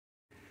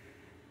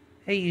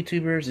Hey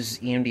YouTubers, this is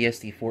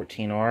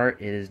EMDSD14R.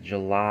 It is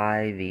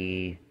July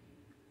the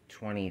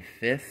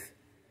 25th,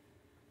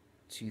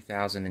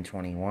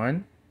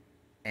 2021,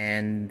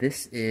 and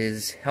this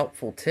is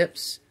helpful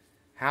tips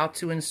how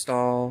to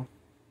install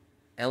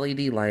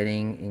LED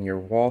lighting in your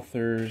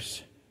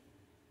Walthers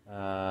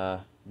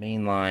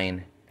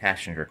mainline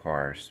passenger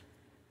cars.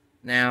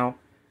 Now,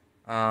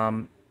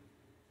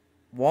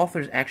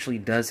 Walthers actually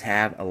does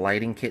have a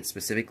lighting kit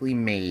specifically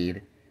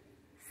made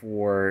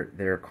for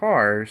their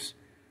cars.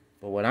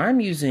 But what I'm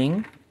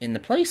using in the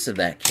place of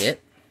that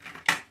kit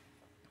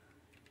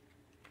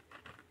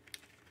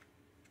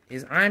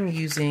is I'm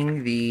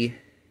using the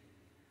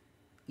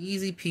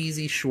easy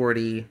peasy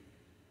shorty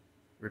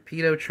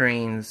Rapido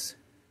Trains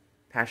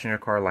passenger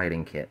car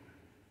lighting kit.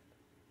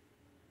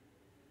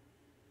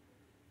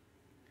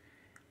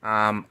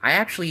 I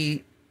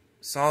actually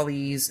saw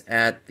these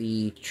at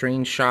the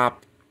train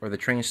shop or the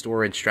train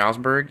store in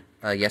Stroudsburg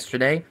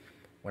yesterday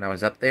when I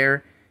was up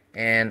there,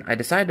 and I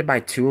decided to buy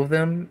two of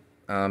them.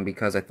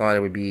 Because I thought it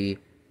would be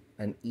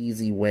an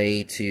easy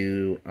way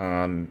to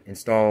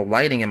install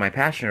lighting in my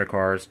passenger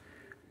cars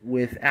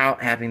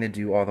without having to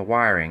do all the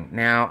wiring.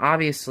 Now,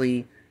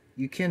 obviously,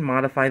 you can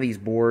modify these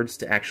boards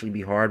to actually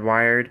be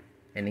hardwired,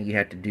 and then you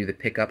have to do the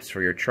pickups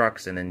for your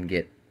trucks and then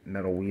get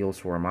metal wheels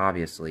for them,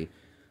 obviously.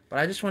 But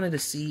I just wanted to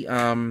see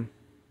how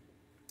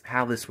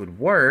this would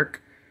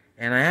work,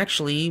 and I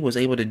actually was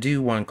able to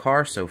do one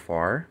car so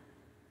far,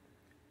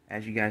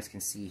 as you guys can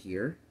see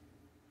here.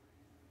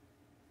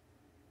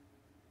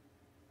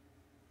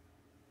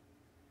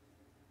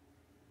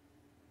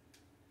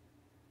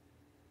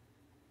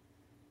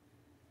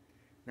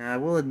 Now, I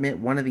will admit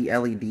one of the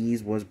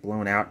LEDs was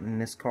blown out in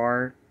this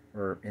car,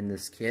 or in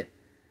this kit.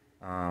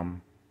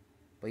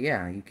 But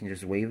yeah, you can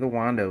just wave the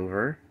wand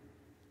over,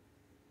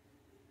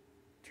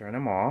 turn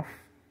them off,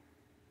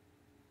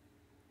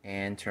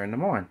 and turn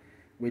them on,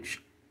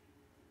 which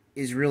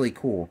is really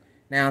cool.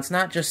 Now, it's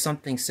not just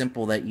something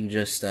simple that you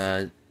just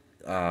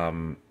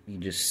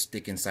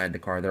stick inside the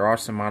car. There are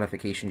some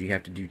modifications you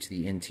have to do to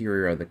the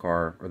interior of the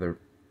car, or the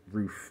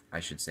roof,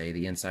 I should say,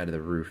 the inside of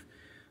the roof.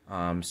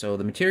 So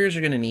the materials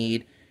you're going to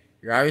need,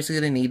 you're obviously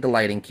going to need the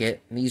lighting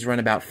kit. And these run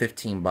about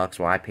 15 bucks.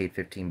 Well, I paid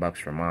 15 bucks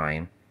for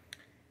mine.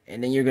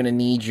 And then you're going to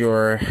need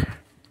your,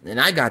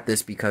 and I got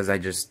this because I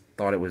just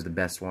thought it was the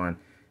best one.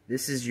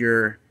 This is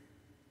your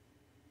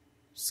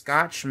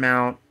Scotch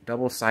mount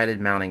double-sided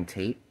mounting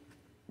tape.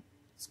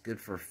 It's good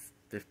for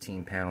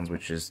 15 pounds,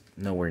 which is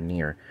nowhere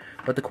near.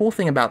 But the cool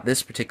thing about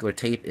this particular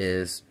tape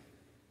is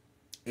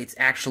it's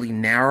actually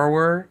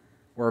narrower,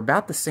 or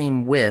about the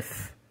same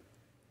width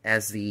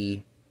as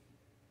the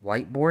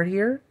light board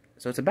here.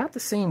 So it's about the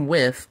same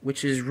width,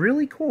 which is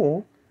really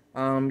cool,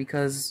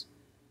 because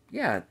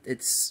yeah,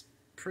 it's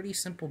pretty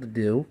simple to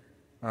do.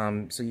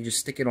 So you just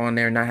stick it on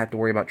there and not have to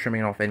worry about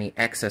trimming off any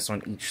excess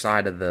on each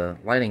side of the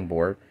lighting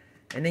board.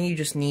 And then you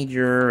just need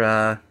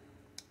your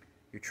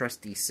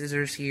trusty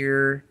scissors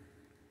here,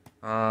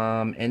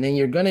 and then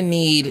you're gonna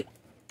need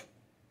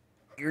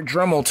your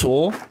Dremel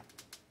tool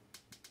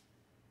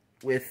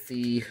with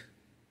the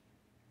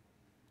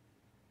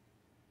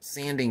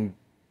sanding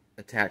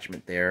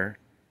attachment there.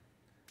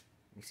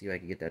 Let me see if I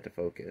can get that to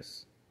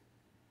focus.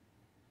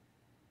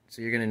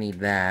 So you're gonna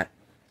need that,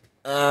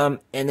 and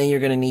then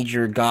you're gonna need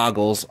your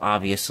goggles,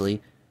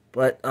 obviously.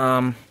 But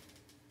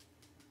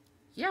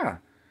yeah.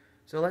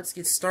 So let's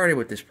get started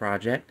with this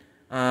project.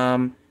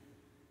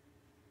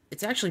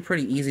 It's actually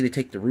pretty easy to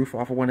take the roof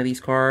off of one of these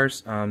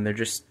cars. They're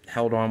just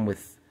held on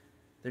with,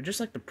 they're just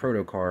like the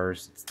proto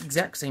cars. It's the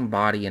exact same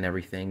body and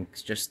everything.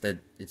 It's just that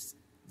it's,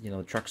 you know,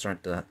 the trucks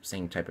aren't the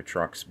same type of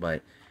trucks,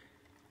 but,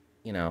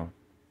 you know,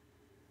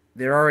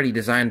 they're already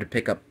designed to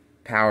pick up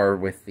power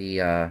with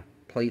the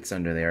plates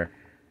under there.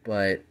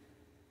 But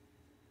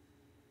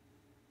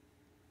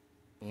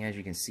as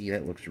you can see,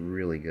 that looks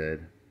really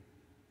good.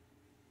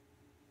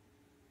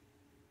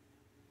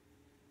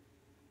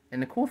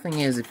 And the cool thing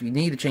is, if you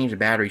need to change the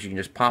batteries, you can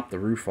just pop the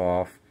roof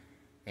off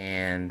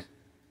and,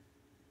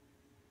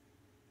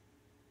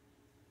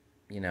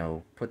 you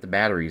know, put the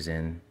batteries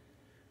in.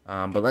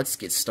 But let's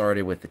get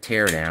started with the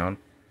teardown.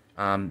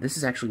 This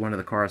is actually one of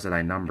the cars that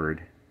I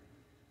numbered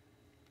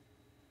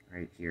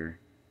right here.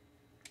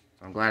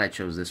 So I'm glad I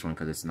chose this one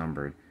because it's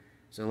numbered.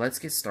 So let's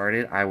get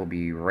started. I will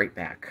be right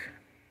back.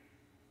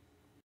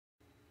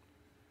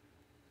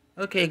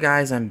 Okay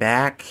guys, I'm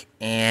back,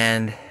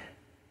 and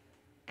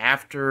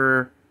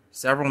after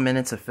several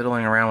minutes of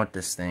fiddling around with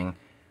this thing,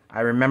 I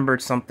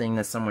remembered something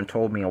that someone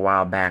told me a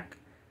while back.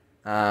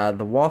 The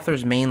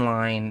Walthers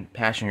mainline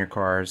passenger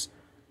cars,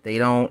 they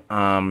don't,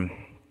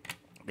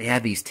 they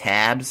have these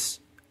tabs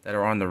that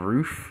are on the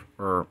roof,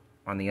 or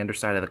on the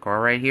underside of the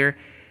car right here,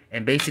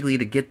 and basically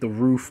to get the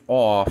roof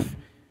off,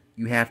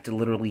 you have to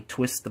literally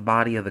twist the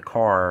body of the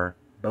car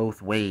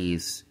both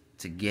ways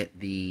to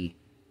get the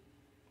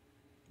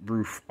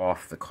roof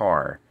off the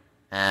car.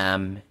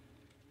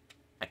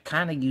 I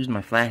kind of used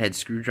my flathead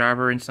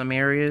screwdriver in some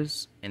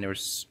areas, and there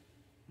was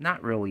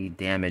not really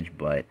damage,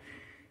 but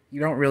you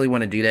don't really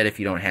want to do that if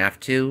you don't have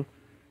to.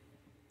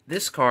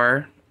 This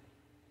car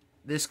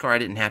this car I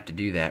didn't have to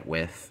do that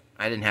with.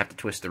 I didn't have to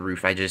twist the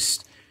roof. I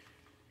just,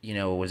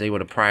 was able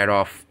to pry it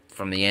off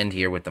from the end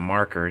here with the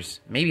markers.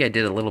 Maybe I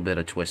did a little bit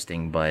of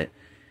twisting, but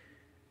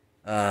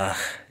yeah,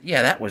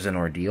 that was an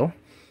ordeal.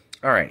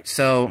 Alright,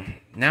 so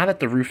now that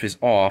the roof is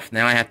off,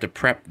 now I have to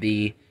prep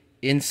the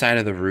inside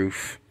of the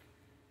roof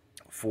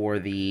for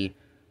the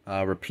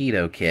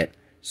Rapido kit.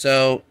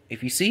 So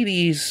if you see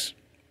these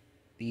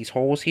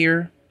holes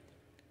here,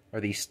 or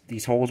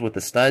these holes with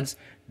the studs,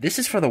 this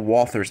is for the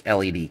Walthers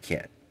LED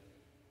kit.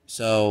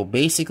 So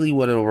basically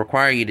what it'll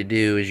require you to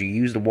do is you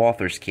use the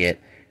Walthers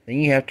kit, then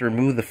you have to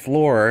remove the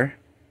floor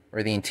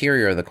or the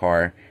interior of the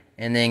car,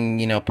 and then,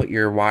 put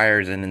your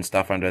wires in and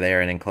stuff under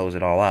there and then close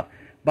it all up.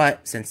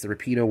 But since the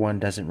Rapido one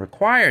doesn't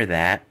require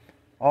that,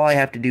 all I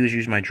have to do is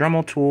use my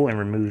Dremel tool and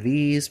remove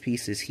these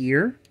pieces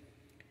here,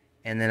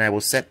 and then I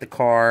will set the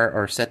car,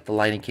 or set the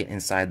lighting kit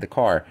inside the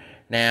car.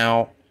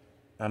 Now,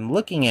 I'm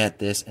looking at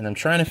this and I'm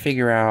trying to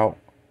figure out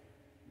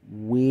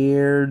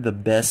where the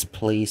best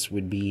place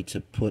would be to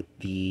put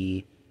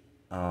the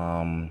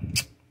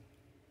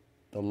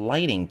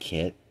lighting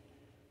kit,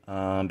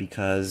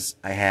 because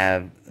I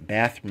have a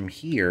bathroom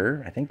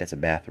here, I think that's a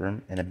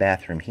bathroom, and a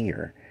bathroom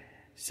here.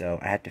 So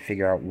I have to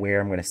figure out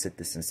where I'm going to sit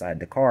this inside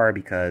the car,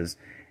 because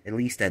at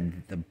least at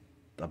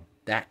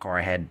that car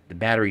I had the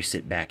battery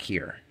sit back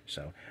here.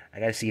 So I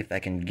got to see if I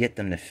can get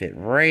them to fit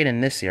right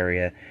in this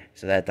area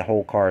so that the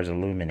whole car is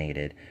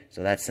illuminated.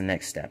 So that's the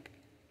next step.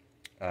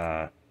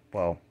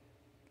 Well,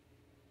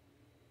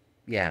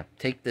 yeah,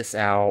 take this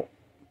out,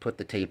 put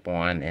the tape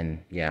on,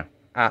 and yeah,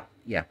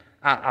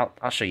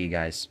 I'll show you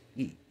guys.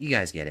 You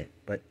guys get it.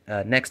 But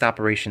next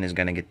operation is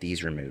going to get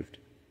these removed.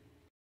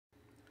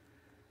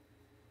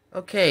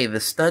 Okay, the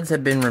studs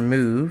have been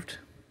removed,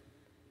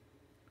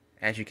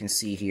 as you can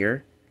see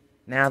here.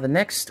 Now the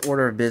next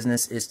order of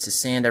business is to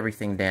sand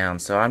everything down.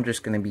 So I'm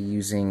just going to be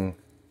using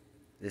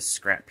this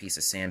scrap piece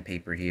of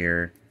sandpaper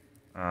here.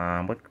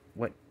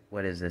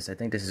 What is this? I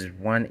think this is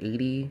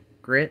 180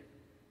 grit.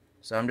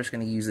 So I'm just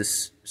going to use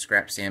this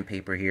scrap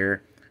sandpaper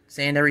here,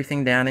 sand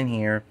everything down in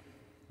here.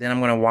 Then I'm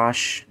going to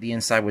wash the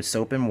inside with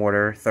soap and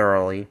water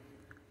thoroughly,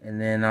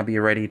 and then I'll be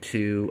ready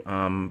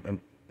to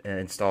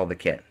install the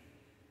kit.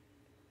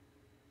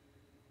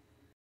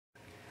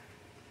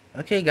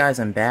 Okay guys,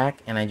 I'm back,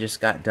 and I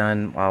just got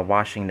done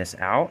washing this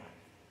out.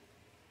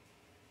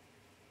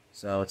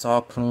 So it's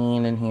all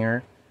clean in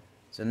here.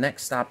 So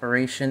next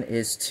operation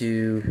is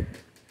to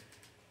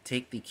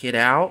take the kit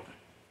out,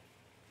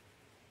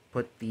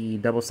 put the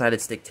double-sided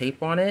stick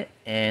tape on it,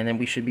 and then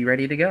we should be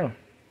ready to go.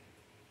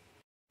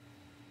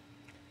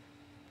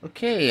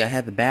 Okay, I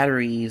have the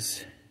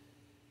batteries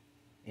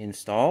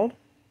installed,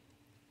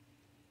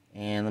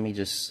 and let me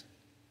just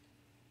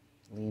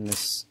lean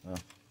this.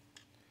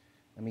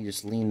 Let me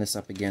just lean this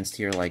up against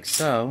here like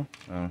so.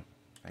 Oh,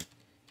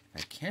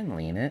 I can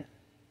lean it.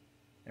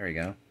 There we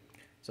go.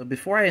 So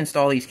before I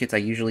install these kits, I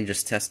usually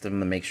just test them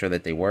to make sure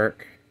that they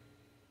work.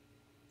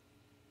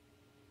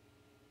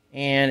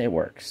 And it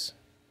works.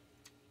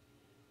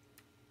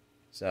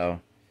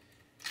 So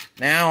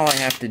now all I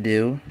have to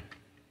do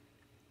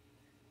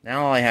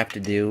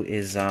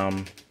is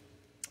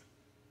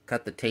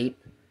cut the tape.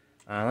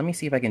 Let me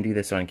see if I can do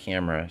this on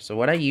camera. So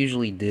what I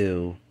usually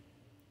do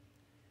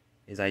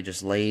is I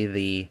just lay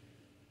the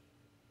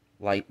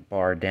light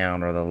bar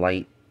down, or the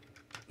light,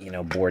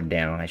 board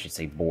down, I should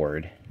say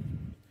board.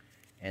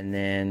 And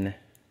then,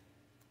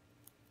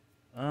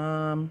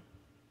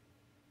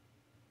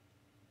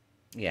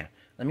 yeah,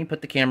 let me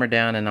put the camera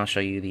down and I'll show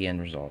you the end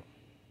result.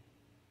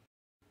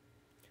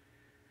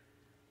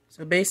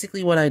 So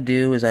basically what I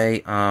do is I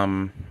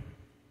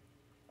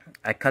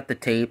cut the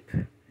tape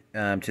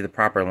to the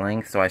proper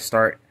length. So I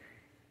start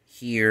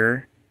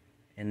here,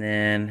 and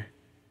then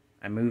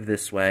I move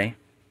this way,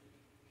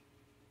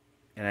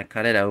 and I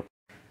cut it out.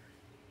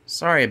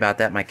 Sorry about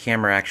that, my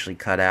camera actually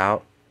cut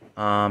out.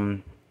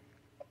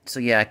 So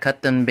yeah, I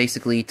cut them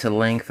basically to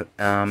length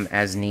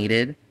as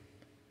needed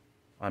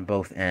on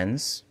both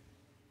ends.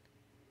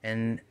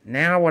 And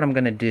now what I'm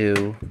going to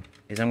do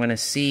is I'm going to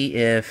see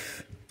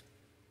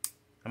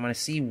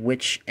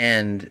which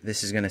end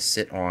this is going to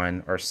sit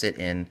on, or sit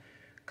in,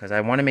 because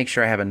I want to make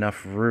sure I have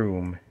enough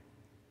room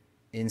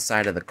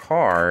inside of the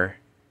car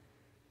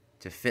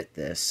to fit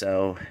this.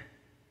 So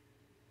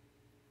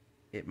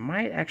it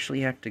might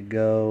actually have to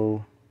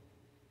go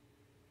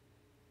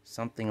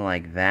something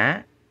like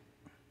that,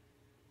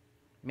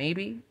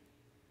 maybe,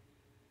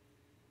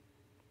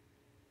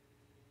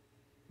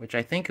 which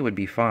I think it would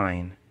be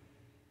fine,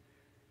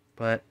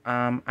 but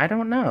I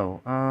don't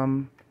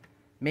know.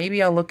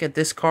 Maybe I'll look at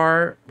this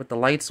car with the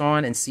lights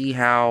on and see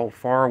how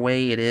far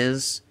away it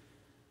is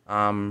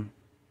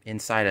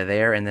inside of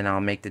there, and then I'll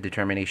make the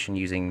determination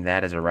using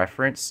that as a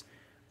reference.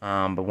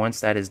 But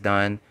once that is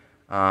done,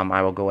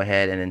 I will go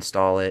ahead and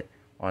install it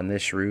on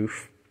this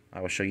roof. I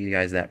will show you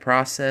guys that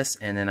process,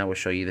 and then I will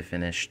show you the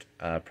finished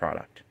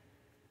product.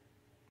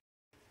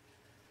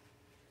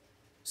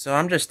 So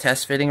I'm just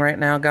test fitting right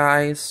now,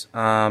 guys.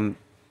 I'm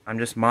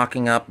just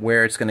mocking up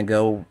where it's going to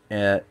go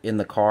in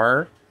the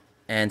car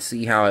and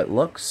see how it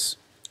looks.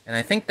 And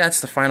I think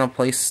that's the final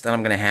place that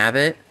I'm going to have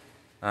it.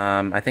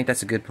 I think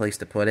that's a good place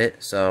to put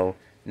it. So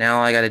now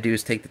all I got to do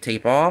is take the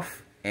tape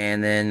off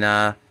and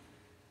then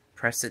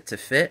press it to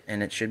fit,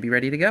 and it should be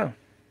ready to go.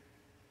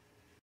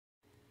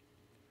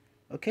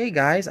 Okay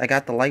guys, I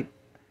got the light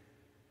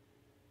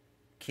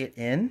kit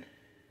in,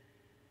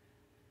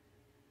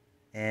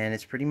 and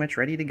it's pretty much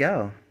ready to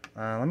go.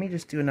 Let me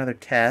just do another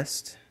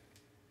test.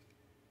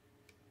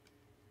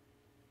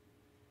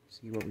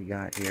 See what we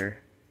got here.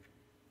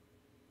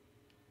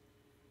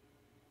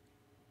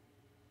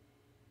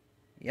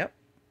 Yep.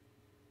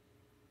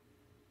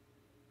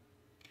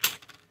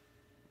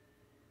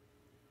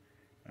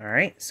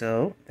 Alright,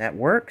 so that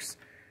works.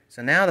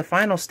 So now the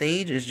final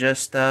stage is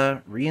just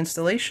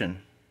reinstallation.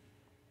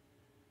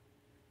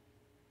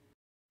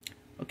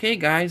 Okay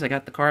guys, I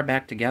got the car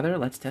back together.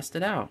 Let's test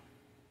it out.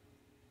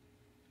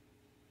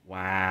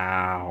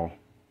 Wow.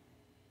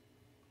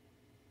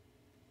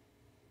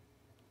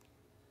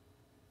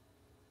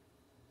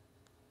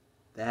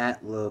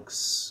 That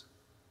looks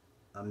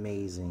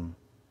amazing.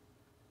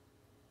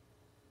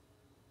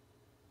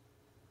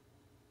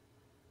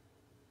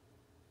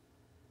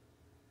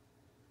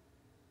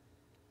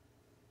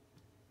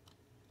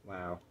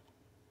 Wow.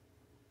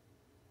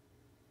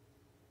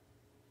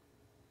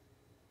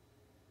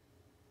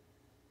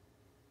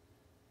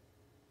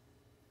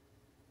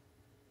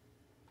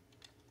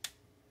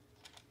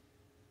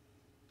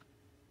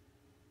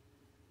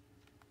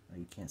 Oh,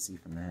 you can't see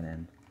from that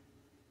end.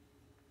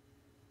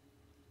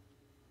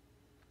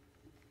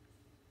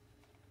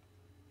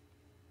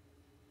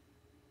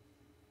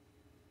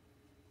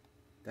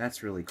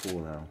 That's really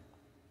cool though.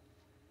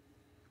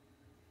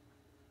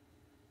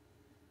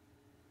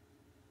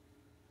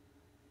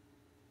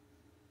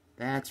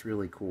 That's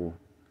really cool.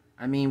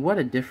 I mean, what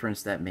a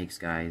difference that makes,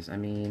 guys. I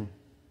mean,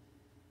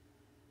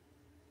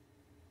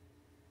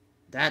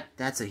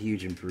 that's a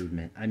huge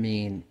improvement. I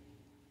mean,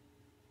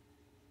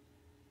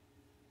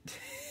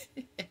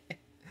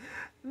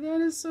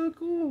 that is so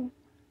cool.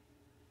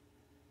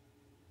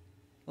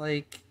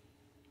 Like,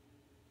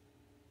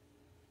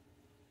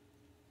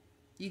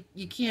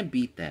 you can't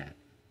beat that.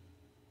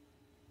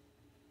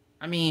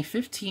 I mean,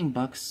 15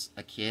 bucks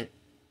a kit.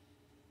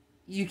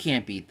 You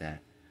can't beat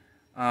that.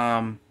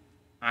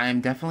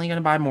 I'm definitely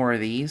gonna buy more of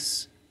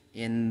these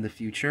in the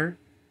future.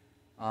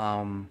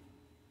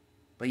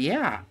 But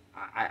yeah,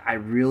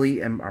 I'm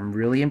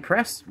really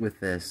impressed with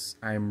this.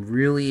 I'm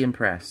really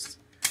impressed.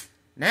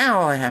 Now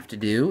all I have to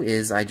do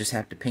is I just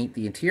have to paint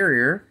the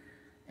interior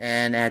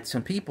and add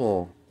some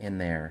people in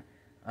there.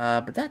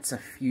 But that's a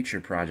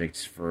future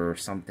project for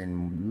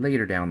something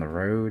later down the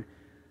road.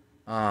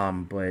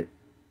 But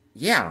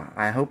yeah,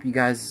 I hope you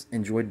guys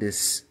enjoyed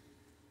this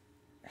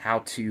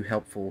how-to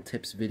helpful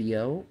tips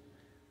video.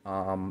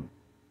 And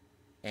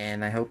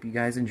I hope you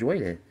guys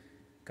enjoyed it.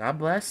 God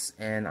bless,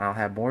 and I'll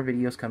have more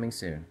videos coming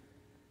soon.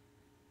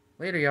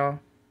 Later, y'all.